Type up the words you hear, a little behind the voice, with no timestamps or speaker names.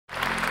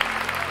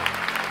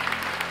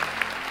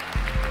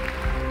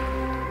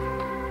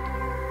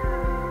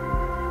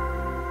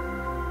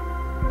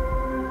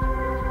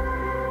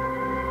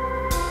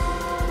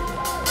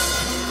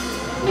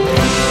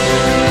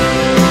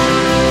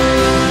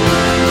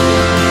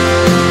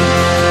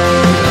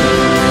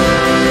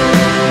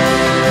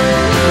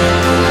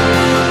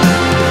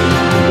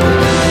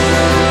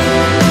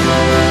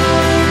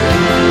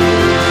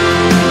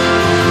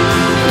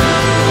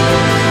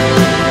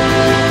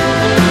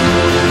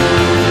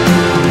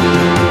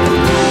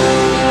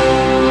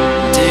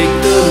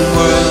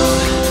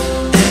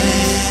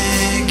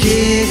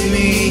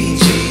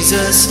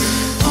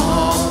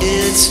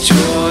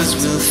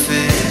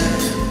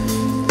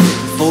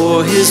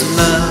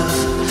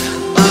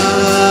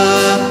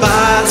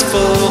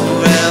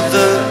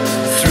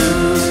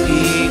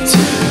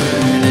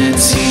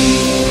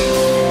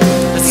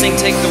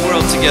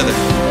together.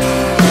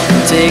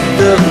 Take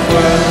the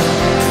world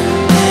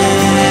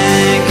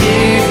and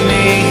give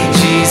me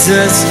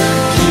Jesus,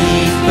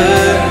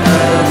 keeper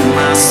of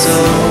my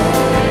soul.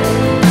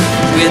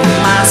 With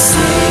my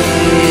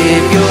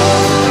Savior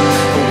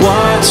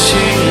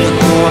watching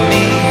over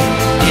me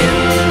in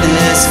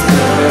this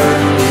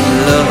earthly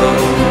love.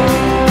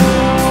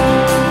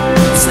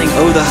 Sing,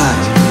 oh the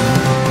height,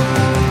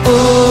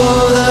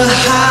 oh the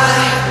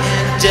height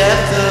and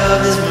depth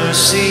of His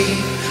mercy,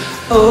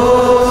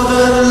 oh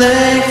the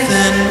length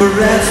and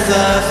breadth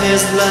of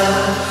His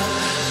love,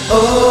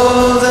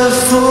 oh the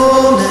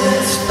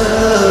fullness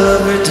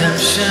of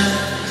redemption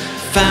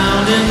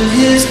found in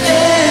His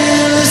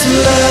endless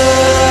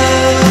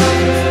love.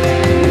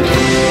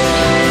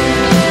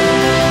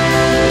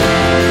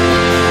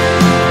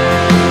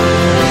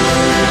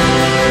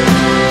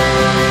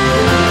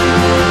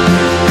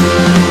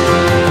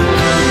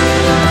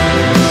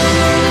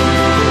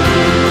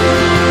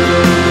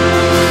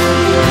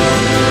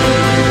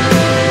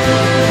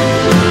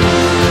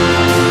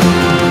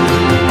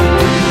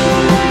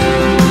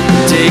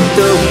 Take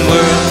the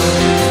world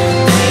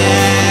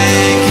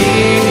and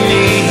give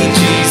me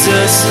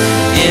Jesus.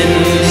 In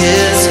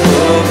His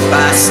hope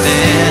I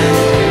stand,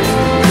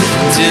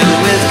 till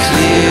with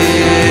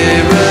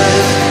clearer,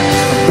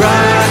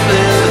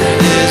 brighter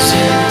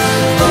vision,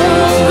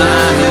 oh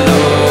my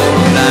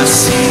Lord, I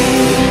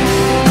see.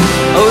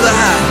 Oh the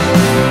high,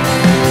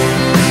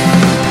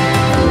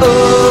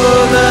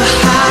 oh the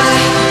high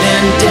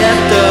and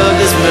depth of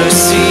His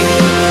mercy,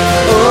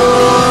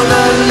 oh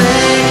the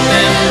length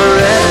and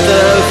breadth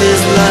of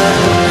His love,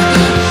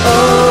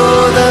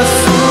 oh the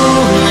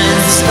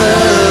fullness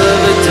of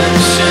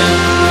redemption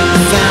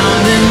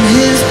found in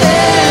His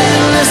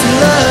endless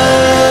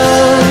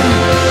love.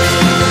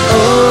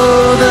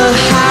 Oh the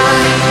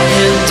high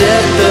and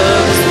depth of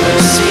His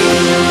mercy,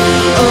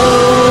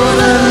 oh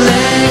the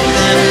length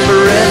and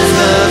breadth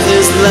of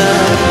His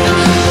love,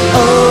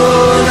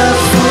 oh the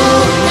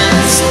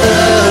fullness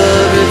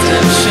of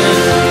redemption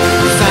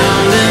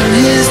found in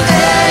His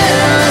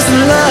endless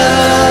love.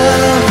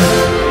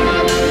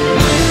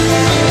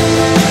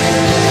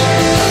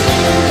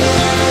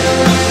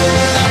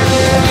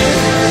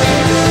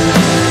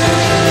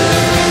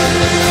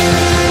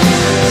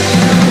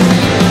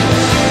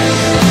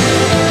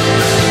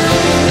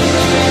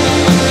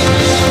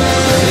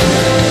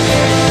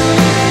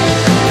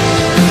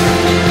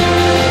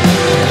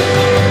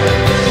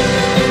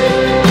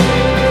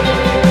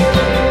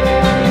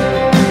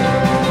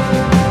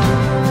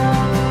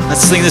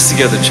 Let's sing this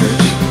together,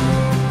 church.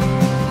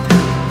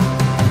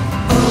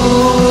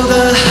 Oh,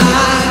 the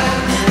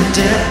height and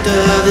depth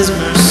of His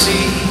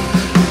mercy,